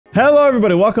Hello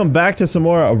everybody, welcome back to some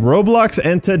more Roblox,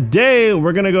 and today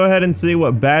we're gonna go ahead and see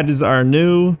what badges are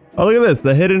new. Oh, look at this,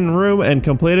 the hidden room and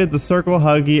completed the circle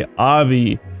Huggy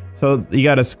obby. So you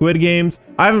got a Squid Games.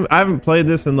 I haven't played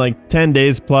this in like 10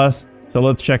 days plus, so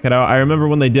let's check it out. I remember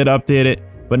when they did update it,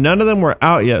 but none of them were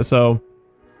out yet. So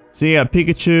you got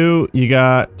Pikachu, you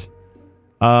got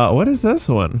what is this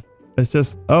one? It's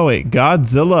just, oh wait,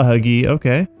 Godzilla Huggy,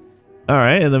 okay.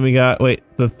 Alright, and then we got, wait,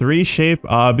 the 3 shape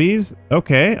obbies.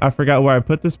 Okay, I forgot where I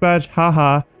put this badge.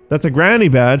 Haha. That's a Granny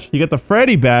badge. You get the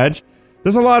Freddy badge.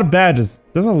 There's a lot of badges.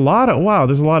 There's a lot of, wow,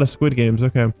 there's a lot of Squid Games.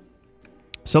 Okay.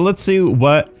 So let's see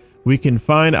what we can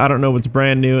find. I don't know what's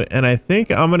brand new. And I think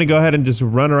I'm going to go ahead and just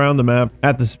run around the map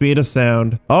at the speed of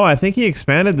sound. Oh, I think he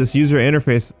expanded this user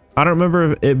interface. I don't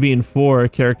remember it being 4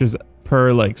 characters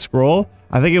per like scroll.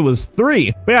 I think it was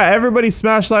 3. But yeah, everybody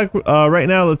smash like right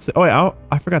now. Let's see. Oh wait,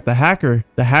 I forgot the hacker.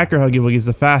 The hacker Huggy Wuggy is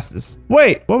the fastest.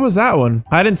 Wait, what was that one?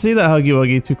 I didn't see that Huggy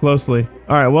Wuggy too closely.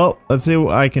 All right, well, let's see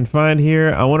what I can find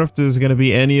here. I wonder if there's gonna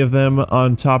be any of them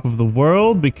on top of the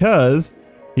world, because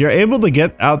you're able to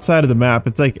get outside of the map.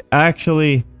 It's like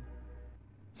actually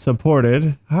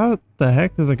supported. How the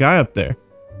heck? There's a guy up there.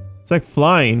 It's like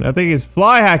flying. I think he's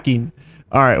fly hacking.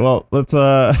 All right, well, let's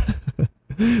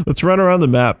let's run around the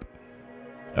map.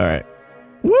 All right.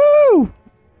 Woo!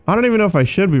 I don't even know if I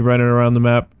should be running around the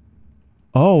map.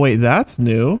 Oh, wait, that's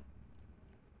new.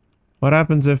 What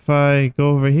happens if I go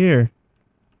over here?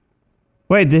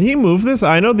 Wait, did he move this?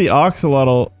 I know the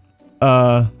axolotl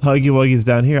Huggy Wuggy's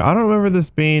down here. I don't remember this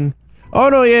being... Oh,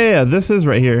 no, yeah, this is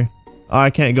right here. Oh, I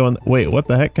can't go in... Wait, what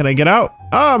the heck? Can I get out?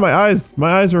 Ah, my eyes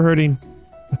were hurting.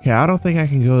 Okay, I don't think I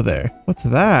can go there. What's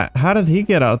that? How did he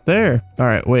get out there? All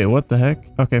right, wait, what the heck?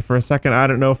 Okay, for a second, I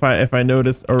don't know if I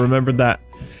noticed or remembered that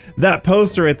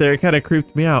poster right there. It kind of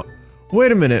creeped me out.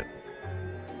 Wait a minute.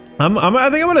 I think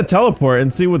I'm gonna teleport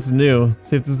and see what's new.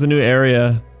 See if there's a new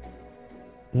area.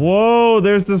 Whoa,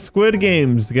 there's the Squid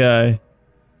Games guy.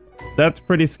 That's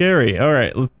pretty scary. All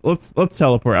right, let's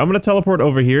teleport. I'm gonna teleport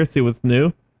over here, see what's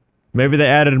new. Maybe they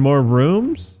added more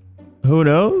rooms. Who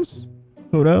knows?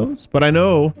 Who knows? But I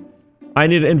know I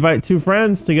need to invite 2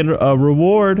 friends to get a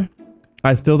reward.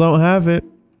 I still don't have it.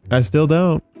 I still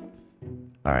don't.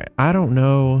 All right. I don't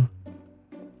know.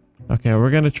 Okay.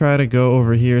 We're going to try to go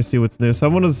over here, see what's new.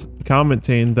 Someone was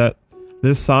commenting that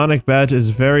this Sonic badge is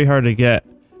very hard to get.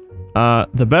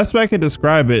 The best way I could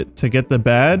describe it to get the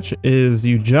badge is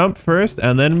you jump first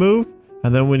and then move.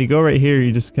 And then when you go right here,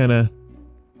 you just kind of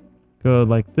go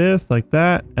like this, like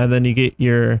that. And then you get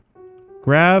your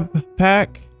grab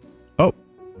pack. Oh,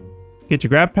 get your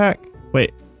grab pack.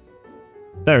 Wait,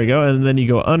 there we go. And then you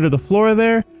go under the floor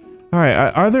there. All right,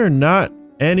 are there not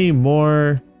any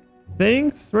more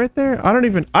things right there? I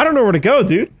don't know where to go,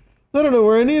 dude. I don't know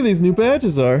where any of these new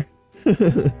badges are.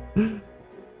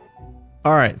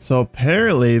 All right, so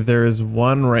apparently there's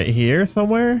one right here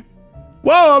somewhere.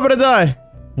 Whoa, I'm gonna die.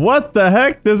 What the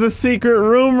heck? There's a secret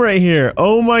room right here.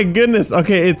 Oh my goodness.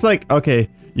 Okay, it's like, okay,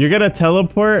 you're gonna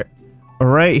teleport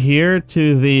right here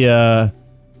to the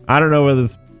I don't know what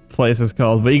this place is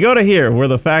called, but you go to here where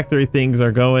the factory things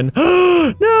are going.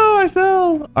 No, I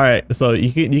fell. All right, so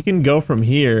you can go from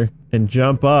here and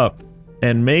jump up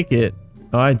and make it.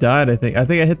 Oh, I died. I think I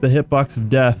hit the hitbox of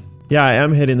death. Yeah, I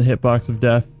am hitting the hitbox of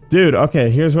death, dude. Okay,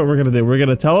 here's what we're gonna do. We're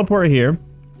gonna teleport here.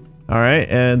 All right,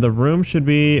 and the room should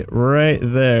be right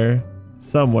there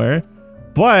somewhere,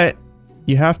 but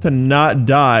you have to not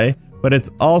die. But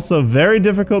it's also very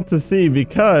difficult to see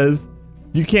because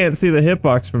you can't see the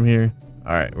hitbox from here.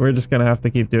 All right, we're just gonna have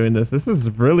to keep doing this. This is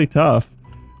really tough.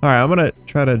 All right, I'm gonna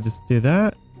try to just do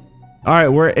that. All right,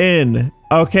 we're in.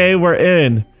 Okay, we're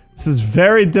in. This is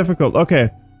very difficult. Okay,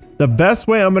 the best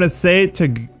way I'm gonna say to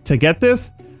get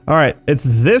this. All right, it's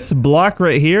this block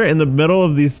right here in the middle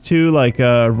of these 2 like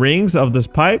rings of this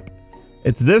pipe.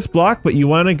 It's this block, but you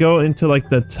want to go into like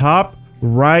the top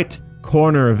right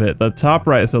corner of it, the top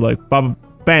right. So like baba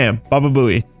bam, baba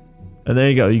booey, and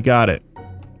there you go, you got it.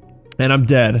 And I'm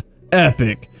dead.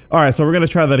 Epic. All right, so we're gonna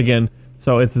try that again.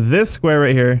 So it's this square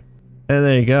right here, and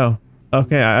there you go.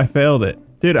 Okay, I failed it,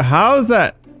 dude. How is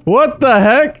that? What the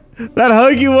heck? That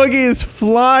Huggy Wuggy is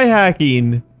fly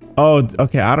hacking. Oh,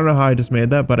 okay. I don't know how I just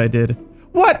made that, but I did.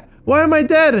 What? Why am I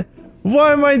dead?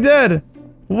 Why am I dead?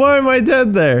 Why am I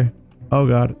dead there? Oh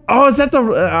god. Oh, is that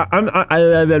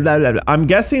the I'm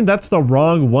guessing that's the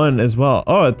wrong one as well.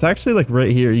 Oh, it's actually like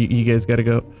right here. You guys gotta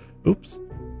go. Oops.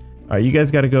 All right, you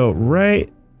guys gotta go right.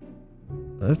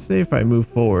 Let's see if I move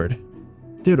forward.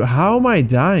 Dude, how am I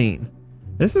dying?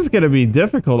 This is gonna be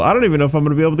difficult. I don't even know if I'm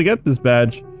gonna be able to get this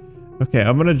badge. Okay,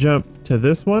 I'm gonna jump to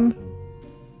this one.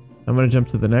 I'm gonna jump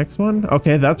to the next one.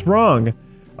 Okay, that's wrong.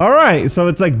 All right, so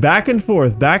it's like back and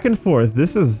forth, back and forth.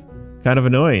 This is kind of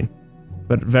annoying,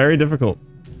 but very difficult.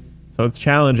 So it's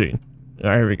challenging. All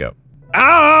right, here we go.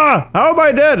 Ah! How am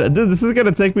I dead? This is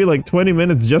gonna take me like 20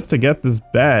 minutes just to get this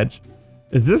badge.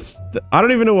 Is this? I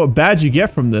don't even know what badge you get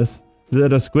from this. Is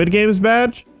it a Squid Games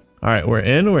badge? All right, we're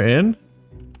in.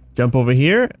 Jump over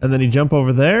here, and then you jump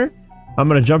over there. I'm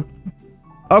gonna jump.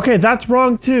 Okay, that's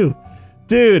wrong too.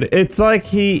 Dude, it's like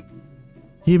he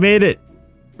made it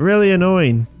really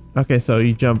annoying. Okay, so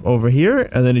you jump over here,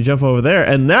 and then you jump over there.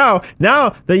 And now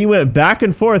that you went back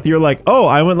and forth, you're like, oh,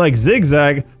 I went like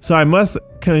zigzag, so I must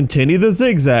continue the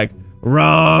zigzag.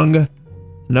 Wrong.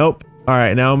 Nope. All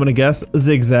right, now I'm gonna guess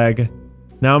zigzag.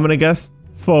 Now I'm gonna guess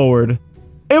forward.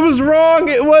 It was wrong.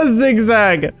 It was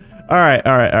zigzag. All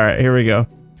right. Here we go.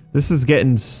 This is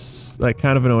getting like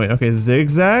kind of annoying. Okay,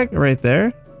 zigzag right there,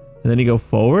 and then you go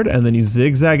forward, and then you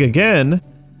zigzag again,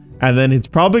 and then it's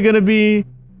probably gonna be,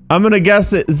 I'm gonna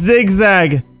guess it,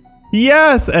 zigzag.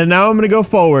 Yes, and now I'm gonna go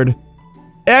forward.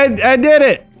 I did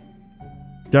it.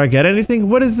 Did I get anything?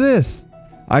 What is this?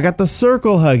 I got the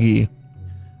circle Huggy.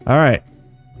 All right,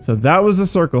 so that was the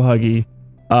circle Huggy.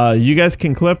 You guys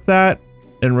can clip that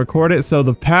and record it. So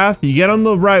the path, you get on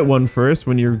the right one first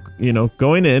when you're,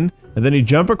 going in, and then you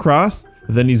jump across,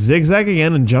 and then you zigzag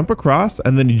again and jump across,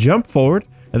 and then you jump forward,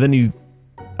 and then you,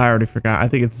 I already forgot. I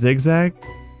think it's zigzag.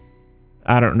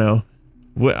 I don't know.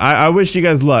 I wish you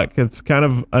guys luck. It's kind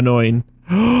of annoying.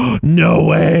 No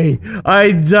way!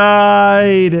 I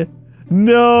died!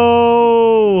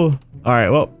 No!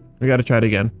 Alright, well, we gotta try it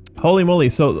again. Holy moly.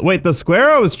 So, wait, the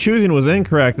square I was choosing was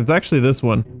incorrect. It's actually this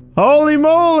one. Holy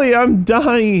moly, I'm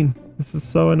dying! This is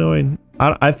so annoying.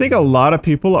 I think a lot of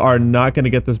people are not gonna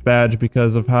get this badge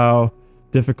because of how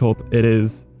difficult it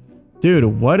is. Dude,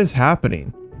 what is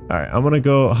happening? Alright, I'm gonna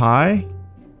go high.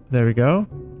 There we go.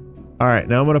 Alright,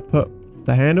 now I'm gonna put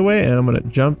the hand away, and I'm gonna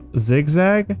jump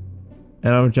zigzag,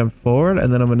 and I'm gonna jump forward,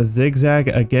 and then I'm gonna zigzag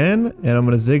again, and I'm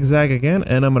gonna zigzag again,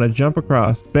 and I'm gonna jump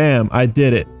across. Bam, I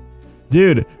did it.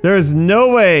 Dude, there's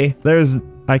no way,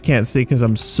 I can't see because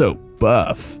I'm so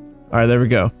buff. Alright, there we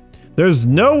go. There's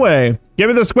no way. Give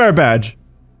me the square badge.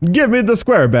 Give me the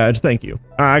square badge, thank you.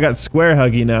 Alright, I got square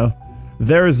Huggy now.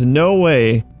 There is no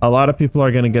way a lot of people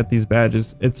are gonna get these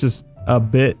badges. It's just a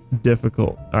bit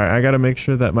difficult. Alright, I gotta make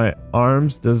sure that my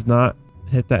arms does not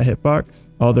hit that hitbox.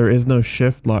 Oh, there is no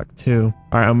shift lock too.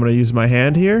 Alright, I'm gonna use my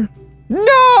hand here. No!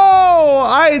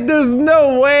 There's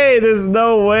no way! There's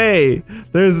no way!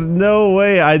 There's no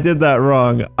way I did that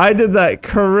wrong. I did that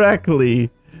correctly.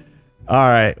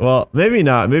 Alright, well, maybe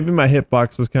not. Maybe my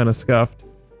hitbox was kind of scuffed.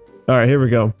 Alright, here we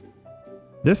go.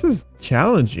 This is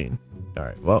challenging.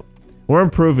 Alright, well, we're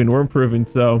improving,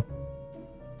 so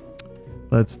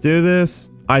let's do this.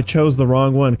 I chose the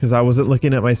wrong one because I wasn't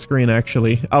looking at my screen,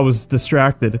 actually. I was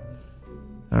distracted.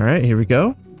 Alright, here we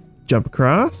go. Jump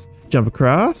across,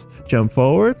 jump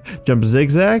forward, jump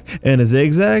zigzag, and a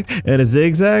zigzag, and a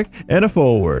zigzag, and a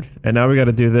forward. And now we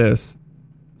gotta do this.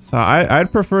 So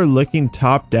I'd prefer looking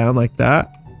top down like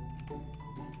that.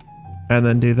 And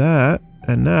then do that.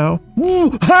 And now,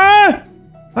 woo, ha!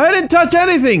 I didn't touch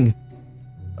anything!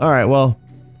 Alright, well.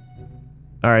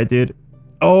 Alright, dude.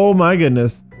 Oh my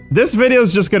goodness. This video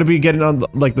is just gonna be getting on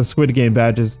like the Squid Game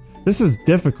badges. This is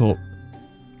difficult.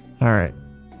 Alright.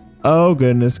 Oh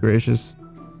goodness gracious.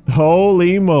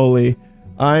 Holy moly.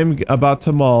 I'm about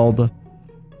to mauled.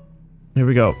 Here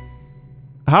we go.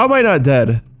 How am I not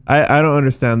dead? I don't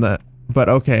understand that. But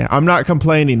okay. I'm not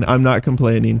complaining. I'm not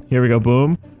complaining. Here we go.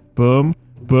 Boom. Boom.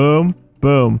 Boom.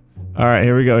 Boom. Alright,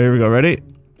 here we go. Here we go. Ready?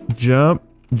 Jump.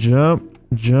 Jump.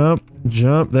 Jump.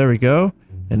 Jump. There we go.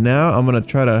 And now I'm gonna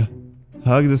try to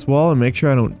hug this wall and make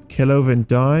sure I don't kill over and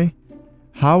die.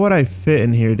 How would I fit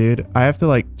in here, dude? I have to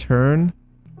like turn.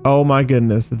 Oh my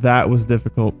goodness, that was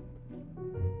difficult.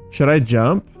 Should I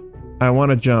jump? I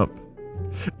want to jump.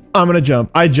 I'm gonna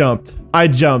jump. I jumped.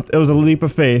 It was a leap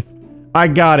of faith. I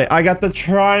got it. I got the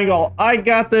triangle. I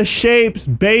got the shapes,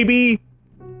 baby.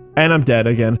 And I'm dead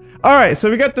again. Alright, so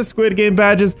we got the Squid Game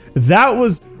badges. That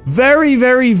was very,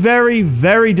 very, very,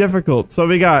 very difficult. So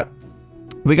we got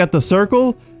the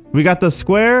circle, we got the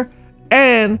square,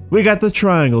 and we got the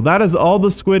triangle. That is all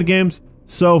the Squid Games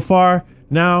so far.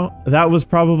 Now, that was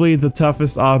probably the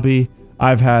toughest obby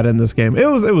I've had in this game. It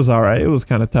was alright. It was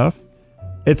kind of tough.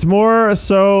 It's more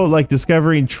so like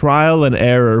discovering trial and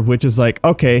error, which is like,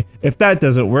 okay, if that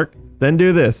doesn't work, then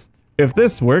do this. If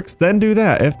this works, then do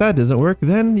that. If that doesn't work,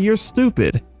 then you're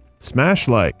stupid. Smash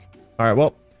like. Alright,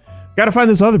 well, gotta find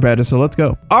this other badge, so let's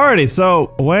go. Alrighty,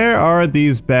 so where are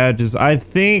these badges? I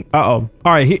think,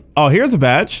 Alright, here's a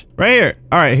badge. Right here.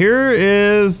 Alright, here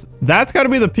is, that's gotta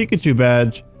be the Pikachu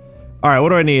badge. All right, what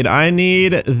do I need? I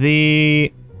need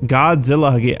the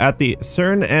Godzilla Huggy. At the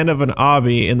certain end of an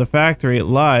obby in the factory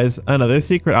lies another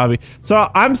secret obby. So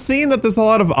I'm seeing that there's a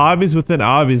lot of obbies within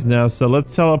obbies now. So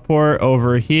let's teleport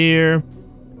over here.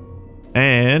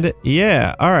 And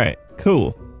yeah, all right,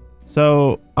 cool.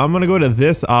 So I'm gonna go to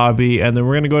this obby and then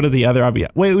we're gonna go to the other obby.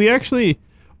 Wait, we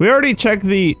already checked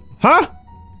the, huh?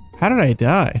 How did I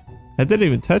die? I didn't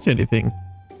even touch anything.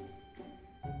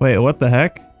 Wait, what the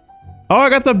heck? Oh, I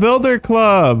got the builder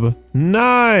club.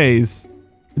 Nice.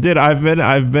 Dude, I've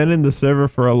been in the server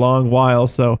for a long while,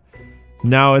 so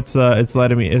now it's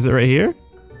letting me. Is it right here?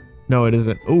 No, it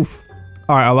isn't. Oof.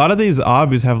 All right, a lot of these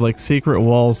obbies have like secret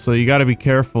walls, so you got to be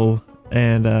careful.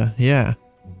 And yeah,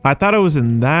 I thought it was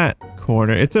in that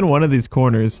corner. It's in one of these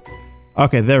corners.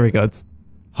 Okay, there we go. It's,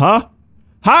 huh?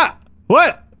 Ha!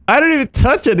 What? I didn't even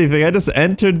touch anything. I just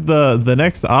entered the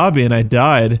next obby and I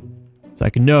died. It's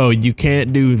like, no, you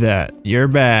can't do that. You're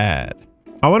bad.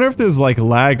 I wonder if there's like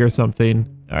lag or something.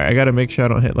 All right, I gotta make sure I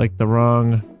don't hit like the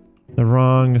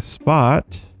wrong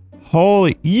spot.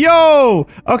 Holy, yo!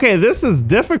 Okay, this is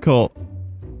difficult.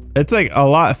 It's like a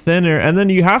lot thinner, and then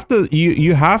you have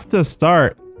to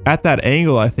start at that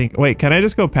angle, I think. Wait, can I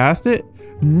just go past it?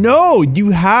 No,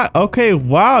 you have. Okay,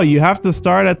 wow, you have to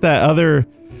start at that other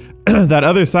that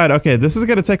other side. Okay, this is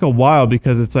gonna take a while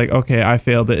because it's like, okay, I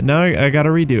failed it. Now I gotta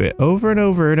redo it over and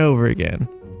over and over again.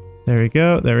 There we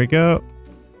go. There we go.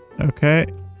 Okay.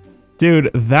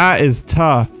 Dude, that is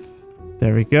tough.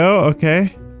 There we go.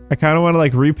 Okay. I kind of want to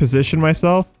like reposition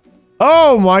myself.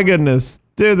 Oh my goodness.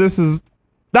 Dude,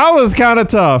 that was kind of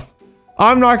tough.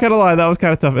 I'm not gonna lie, that was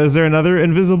kind of tough. Is there another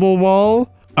invisible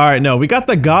wall? All right, no, we got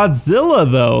the Godzilla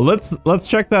though. Let's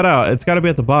check that out. It's got to be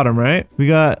at the bottom, right? We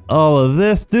got all of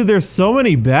this. Dude, there's so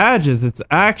many badges. It's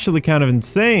actually kind of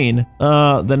insane.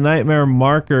 The nightmare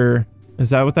marker.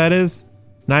 Is that what that is?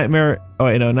 Nightmare. Oh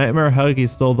wait, no, Nightmare Huggy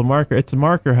stole the marker. It's a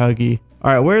marker Huggy.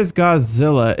 All right, where's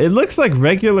Godzilla? It looks like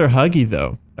regular Huggy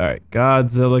though. All right,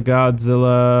 Godzilla.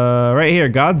 Right here,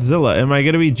 Godzilla. Am I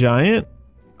gonna be giant?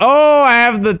 Oh, I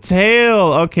have the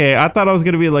tail. Okay, I thought I was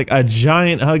gonna be like a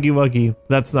giant Huggy Wuggy.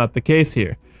 That's not the case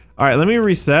here. All right, let me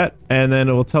reset and then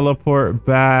we'll teleport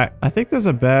back. I think there's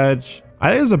a badge. I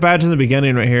think there's a badge in the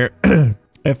beginning right here,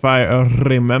 if I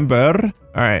remember.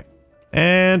 All right,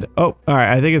 and oh, all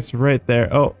right, I think it's right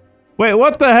there. Oh, wait,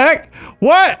 what the heck?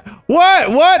 What?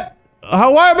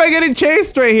 How? Why am I getting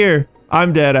chased right here?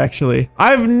 I'm dead, actually.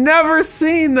 I've never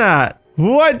seen that.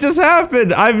 What just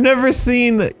happened? I've never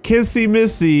seen Kissy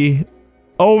Missy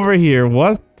over here.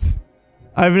 What?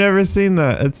 I've never seen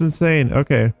that. It's insane.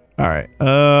 Okay. All right.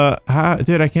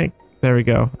 Dude, I can't. There we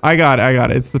go. I got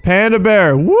it. It's the panda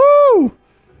bear. Woo!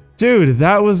 Dude,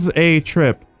 that was a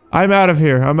trip. I'm out of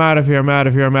here. I'm out of here.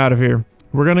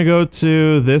 We're gonna go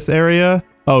to this area.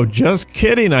 Oh, just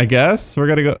kidding, I guess. We're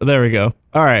gonna go. There we go.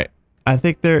 All right. I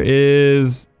think there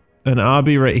is an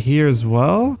obby right here as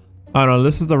well. Oh no,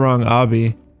 this is the wrong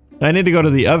obby. I need to go to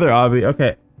the other obby.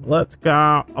 Okay, let's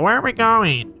go. Where are we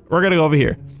going? We're gonna go over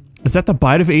here. Is that the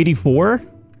bite of 84?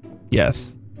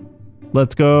 Yes.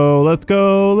 Let's go.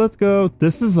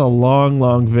 This is a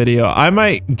long video. I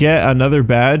might get another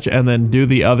badge and then do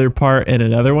the other part in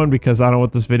another one because I don't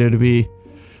want this video to be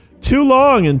too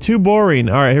long and too boring.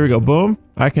 All right, here we go. Boom.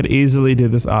 I could easily do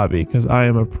this obby because I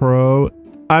am a pro.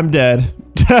 I'm dead.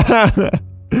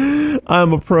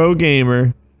 I'm a pro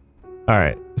gamer. All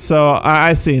right, so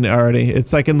I seen it already.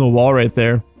 It's like in the wall right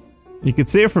there. You can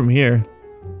see it from here.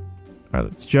 All right,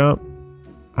 let's jump.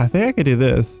 I think I could do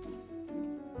this.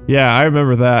 Yeah, I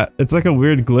remember that. It's like a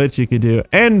weird glitch you could do.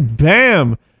 And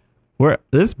bam!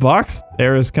 This box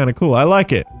area is kind of cool. I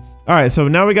like it. All right, so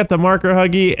now we got the marker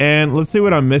Huggy, and let's see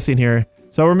what I'm missing here.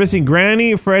 So we're missing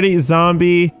Granny, Freddy,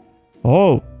 Zombie.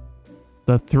 Oh,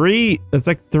 it's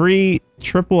like 3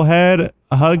 triple head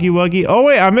Huggy Wuggy. Oh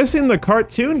wait, I'm missing the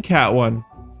cartoon cat one.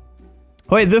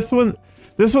 Wait, this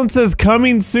one says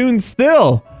coming soon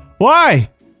still. Why?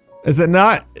 Is it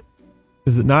not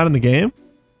in the game?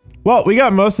 Well, we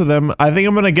got most of them. I think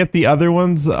I'm gonna get the other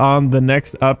ones on the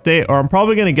next update, or I'm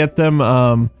probably gonna get them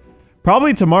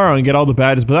probably tomorrow and get all the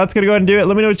badges, but that's gonna go ahead and do it.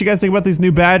 Let me know what you guys think about these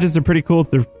new badges. They're pretty cool.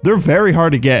 They're very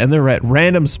hard to get and they're at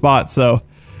random spots. So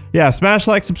yeah, smash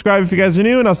like, subscribe if you guys are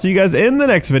new, and I'll see you guys in the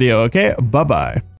next video, okay? Bye-bye.